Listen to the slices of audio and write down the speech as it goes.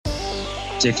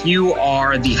If you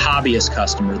are the hobbyist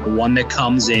customer, the one that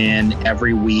comes in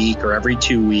every week or every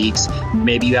 2 weeks,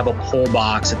 maybe you have a pull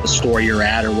box at the store you're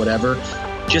at or whatever,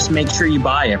 just make sure you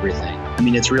buy everything. I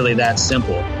mean, it's really that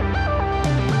simple.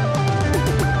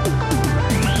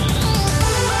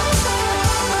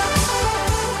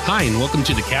 Hi, and welcome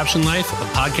to The Caption Life, a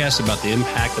podcast about the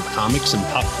impact of comics and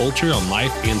pop culture on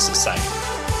life and society.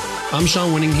 I'm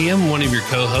Sean Winningham, one of your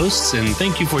co-hosts, and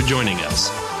thank you for joining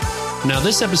us. Now,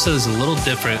 this episode is a little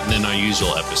different than our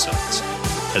usual episodes.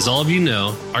 As all of you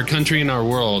know, our country and our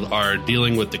world are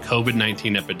dealing with the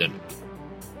COVID-19 epidemic.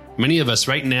 Many of us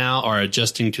right now are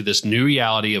adjusting to this new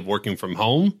reality of working from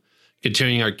home,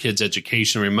 continuing our kids'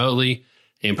 education remotely,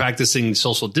 and practicing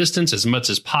social distance as much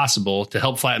as possible to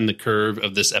help flatten the curve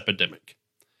of this epidemic.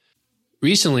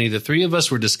 Recently, the three of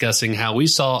us were discussing how we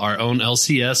saw our own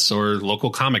LCS or local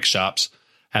comic shops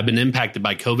have been impacted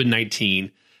by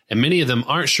COVID-19, and many of them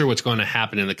aren't sure what's going to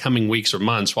happen in the coming weeks or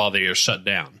months while they are shut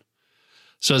down.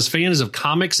 So as fans of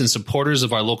comics and supporters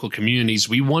of our local communities,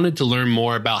 we wanted to learn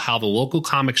more about how the local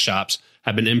comic shops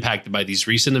have been impacted by these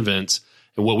recent events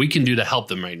and what we can do to help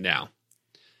them right now.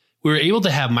 We were able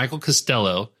to have Michael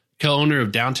Costello, co-owner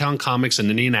of Downtown Comics in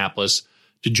Indianapolis,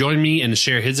 to join me and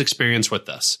share his experience with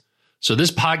us. So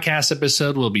this podcast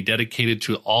episode will be dedicated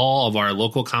to all of our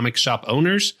local comic shop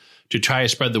owners to try to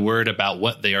spread the word about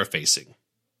what they are facing.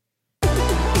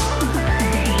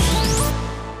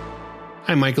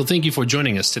 Hi, Michael. Thank you for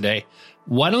joining us today.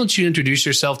 Why don't you introduce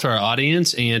yourself to our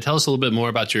audience and tell us a little bit more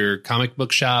about your comic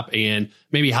book shop and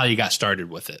maybe how you got started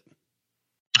with it?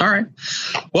 All right.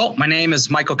 Well, my name is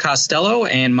Michael Costello,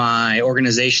 and my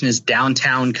organization is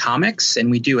Downtown Comics, and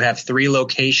we do have 3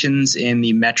 locations in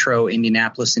the metro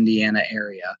Indianapolis, Indiana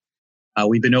area.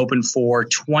 We've been open for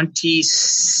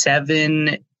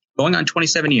 27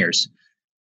 years.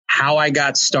 How I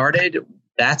got started,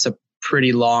 that's a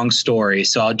pretty long story.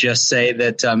 So I'll just say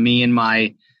that me and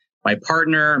my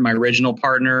partner, my original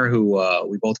partner, who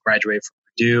we both graduated from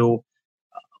Purdue,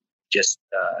 just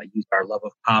used our love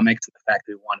of comics and the fact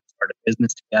that we wanted to start a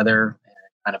business together and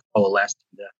kind of coalesced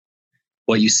into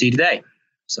what you see today.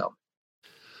 So,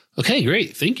 okay,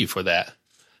 great. Thank you for that.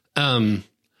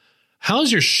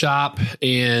 How's your shop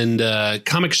and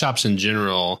comic shops in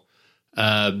general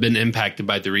been impacted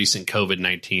by the recent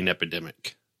COVID-19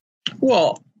 epidemic?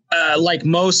 Well, like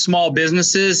most small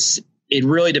businesses, it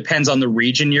really depends on the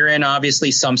region you're in.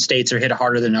 Obviously, some states are hit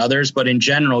harder than others, but in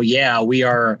general, yeah, we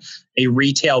are a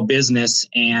retail business.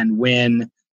 And when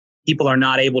people are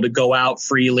not able to go out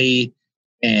freely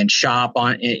and shop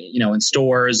in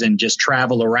stores and just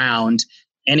travel around,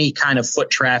 any kind of foot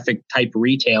traffic type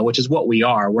retail, which is what we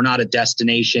are. We're not a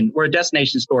destination. We're a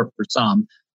destination store for some,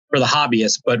 for the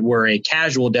hobbyists, but we're a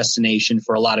casual destination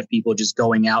for a lot of people just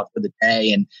going out for the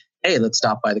day and, hey, let's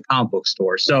stop by the comic book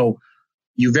store. So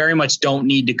you very much don't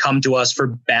need to come to us for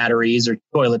batteries or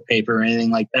toilet paper or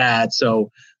anything like that.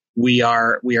 So we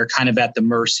are kind of at the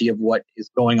mercy of what is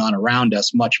going on around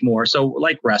us much more. So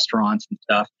like restaurants and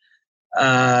stuff.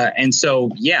 And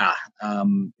so, yeah,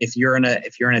 if you're in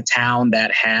a town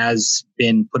that has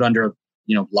been put under,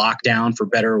 lockdown for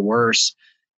better or worse,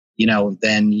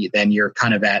 then you're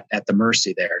kind of at the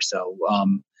mercy there. So,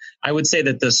 I would say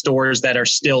that the stores that are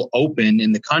still open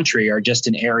in the country are just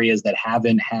in areas that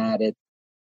haven't had it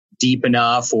deep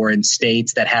enough or in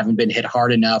states that haven't been hit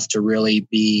hard enough to really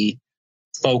be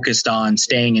focused on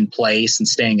staying in place and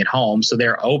staying at home. So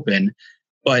they're open.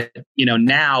 But,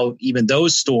 now even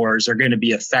those stores are going to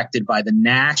be affected by the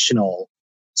national.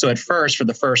 So at first, for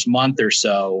the first month or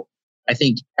so, I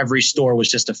think every store was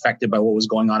just affected by what was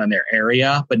going on in their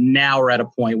area. But now we're at a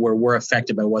point where we're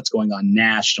affected by what's going on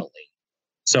nationally.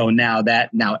 So now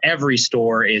every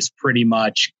store is pretty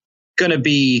much going to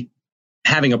be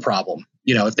having a problem.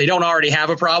 If they don't already have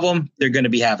a problem, they're going to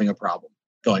be having a problem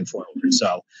going forward.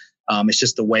 So it's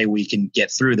just the way we can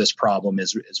get through this problem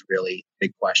is really a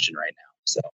big question right now.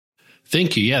 So,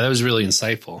 thank you. Yeah, that was really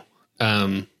insightful.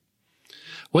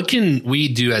 What can we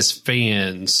do as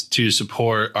fans to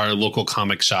support our local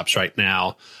comic shops right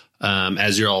now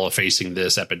as you're all facing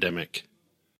this epidemic?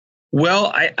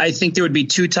 Well, I think there would be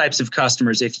 2 types of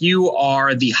customers. If you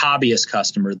are the hobbyist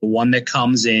customer, the one that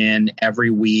comes in every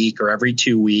week or every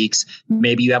 2 weeks,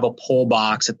 maybe you have a pull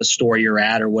box at the store you're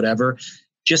at or whatever,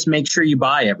 just make sure you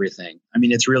buy everything. I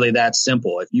mean, it's really that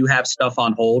simple. If you have stuff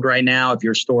on hold right now, if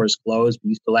your store is closed, but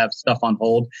you still have stuff on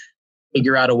hold,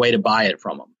 figure out a way to buy it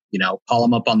from them. Call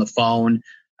them up on the phone.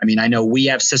 I mean, I know we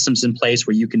have systems in place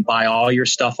where you can buy all your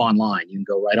stuff online. You can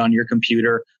go right on your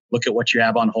computer, look at what you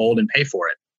have on hold and pay for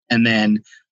it. And then,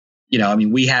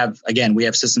 we have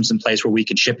systems in place where we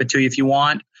can ship it to you if you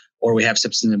want, or we have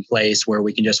systems in place where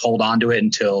we can just hold on to it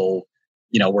until,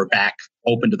 we're back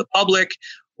open to the public,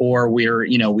 or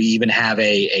we even have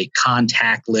a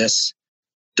contactless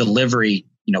delivery,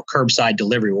 curbside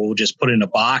delivery, where we'll just put it in a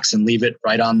box and leave it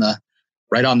right on the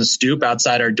stoop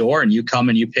outside our door, and you come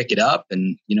and you pick it up,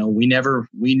 and we never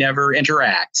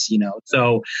interact.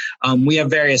 So we have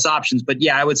various options. But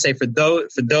yeah, I would say for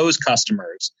those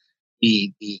customers,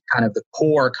 the kind of the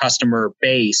core customer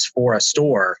base for a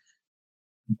store,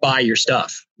 buy your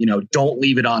stuff. Don't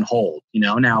leave it on hold.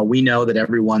 Now we know that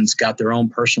everyone's got their own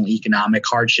personal economic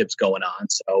hardships going on,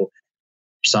 so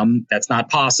that's not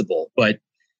possible. But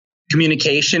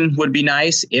communication would be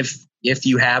nice if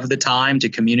you have the time to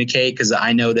communicate, because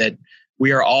I know that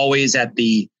we are always at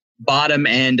the bottom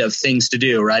end of things to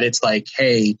do, right? It's like,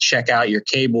 hey, check out your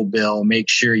cable bill, make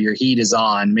sure your heat is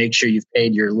on, make sure you've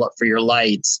paid for your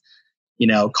lights,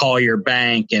 call your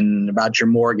bank and about your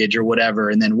mortgage or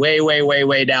whatever. And then way, way, way,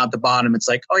 way down at the bottom, it's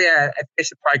like, oh yeah, I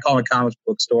should probably call a comic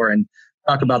book store and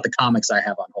talk about the comics I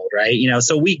have on hold, right?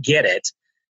 So we get it,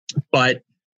 but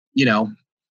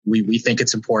we think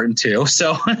it's important too.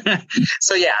 So buy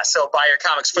your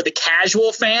comics. For the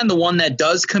casual fan, the one that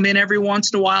does come in every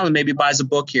once in a while and maybe buys a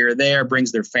book here or there,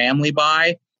 brings their family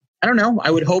by, I don't know. I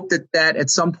would hope that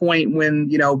at some point when,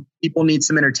 people need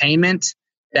some entertainment,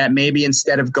 that maybe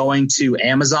instead of going to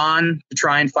Amazon to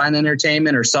try and find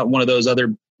entertainment or one of those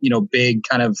other, big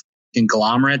kind of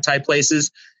conglomerate type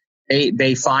places,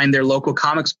 they find their local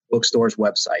comics bookstore's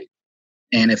website.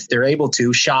 And if they're able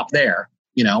to, shop there.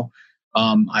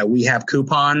 We have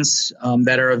coupons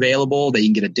that are available that you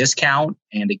can get a discount.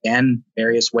 And again,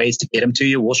 various ways to get them to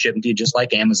you. We'll ship them to you just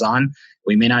like Amazon.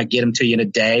 We may not get them to you in a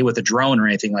day with a drone or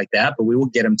anything like that, but we will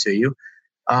get them to you.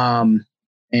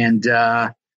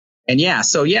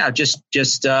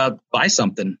 Just buy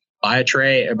something, buy a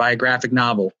tray or buy a graphic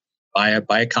novel, buy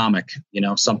a comic,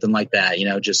 something like that.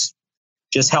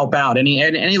 Just help out.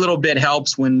 Any little bit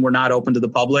helps when we're not open to the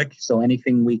public. So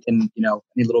anything we can,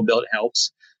 any little bit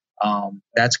helps.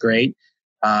 That's great.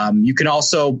 You can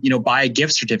also, buy a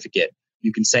gift certificate.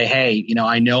 You can say, hey,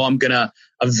 I know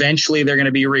eventually they're going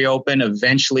to be reopened.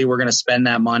 Eventually we're going to spend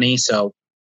that money. So,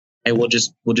 hey, we'll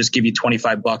just give you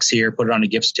 $25 here, put it on a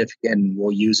gift certificate, and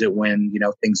we'll use it when,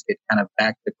 things get kind of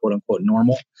back to quote unquote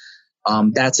normal.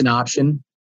 That's an option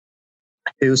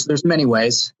too. So there's many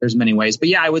ways. But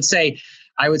yeah, I would say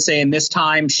in this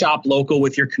time, shop local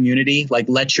with your community. Like,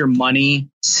 let your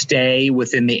money stay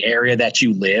within the area that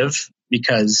you live,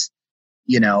 because,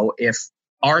 if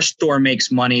our store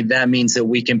makes money, that means that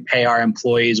we can pay our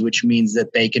employees, which means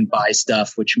that they can buy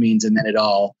stuff, which means, and then it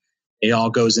all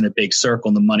goes in a big circle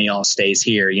and the money all stays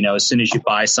here. As soon as you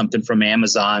buy something from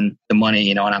Amazon, the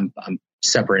money, and I'm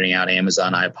separating out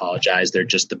Amazon. I apologize. They're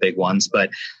just the big ones,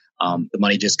 but the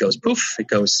money just goes poof, it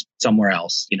goes somewhere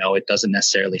else. It doesn't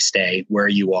necessarily stay where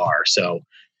you are. So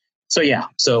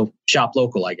shop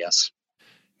local, I guess.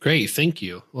 Great. Thank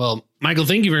you. Well, Michael,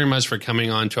 thank you very much for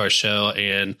coming on to our show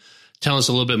and telling us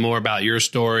a little bit more about your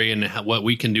story and what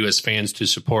we can do as fans to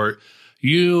support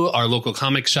you, our local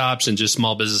comic shops, and just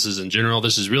small businesses in general.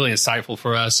 This is really insightful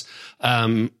for us.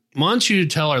 Why don't you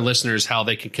tell our listeners how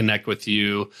they can connect with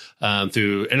you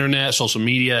through internet, social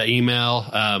media, email?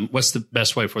 What's the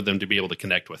best way for them to be able to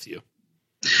connect with you?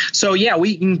 So yeah,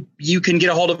 you can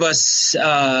get a hold of us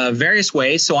various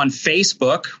ways. So on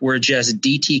Facebook, we're just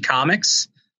DT Comics.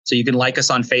 So you can like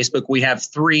us on Facebook. We have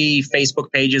 3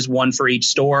 Facebook pages, one for each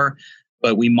store,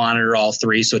 but we monitor all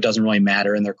 3, so it doesn't really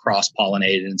matter, and they're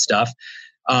cross-pollinated and stuff.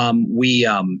 We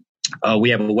have a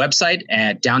website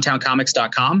at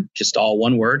downtowncomics.com, just all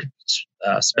one word,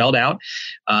 spelled out,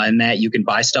 and that you can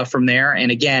buy stuff from there.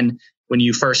 And again, when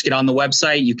you first get on the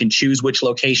website, you can choose which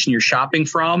location you're shopping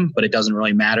from, but it doesn't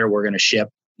really matter. We're going to ship,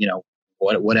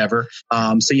 whatever.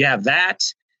 So you have that.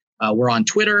 We're on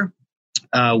Twitter.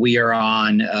 We are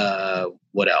on,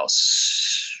 what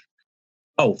else?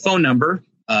 Oh, phone number.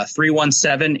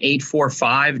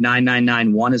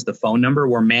 317-845-9991 is the phone number.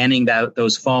 We're manning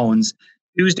those phones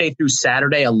Tuesday through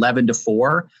Saturday, 11 to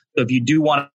 4. So if you do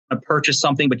want to purchase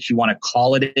something, but you want to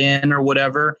call it in or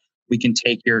whatever, we can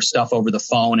take your stuff over the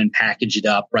phone and package it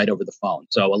up right over the phone.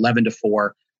 So 11 to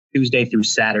 4, Tuesday through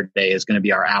Saturday is going to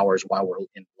be our hours while we're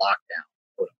in lockdown,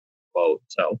 quote unquote.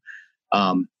 So,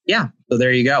 so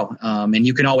there you go. And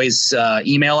you can always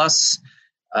email us.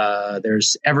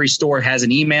 Every store has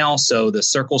an email. So the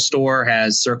Circle store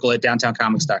has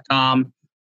circle@downtowncomics.com.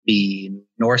 The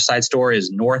North Side store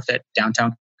is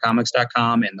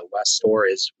north@downtowncomics.com. And the West store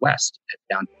is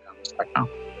west@downtowncomics.com.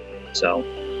 So,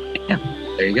 yeah,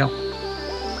 there you go.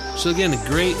 So again, a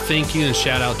great thank you and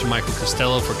shout out to Michael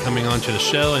Costello for coming on to the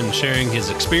show and sharing his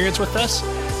experience with us.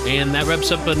 And that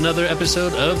wraps up another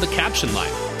episode of The Caption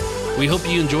Life. We hope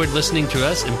you enjoyed listening to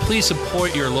us, and please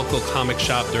support your local comic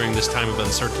shop during this time of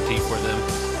uncertainty for them.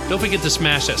 Don't forget to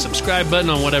smash that subscribe button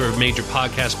on whatever major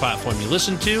podcast platform you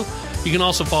listen to. You can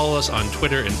also follow us on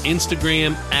Twitter and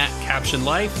Instagram at Caption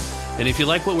Life. And if you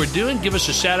like what we're doing, give us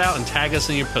a shout out and tag us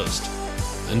in your post.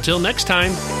 Until next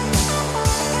time.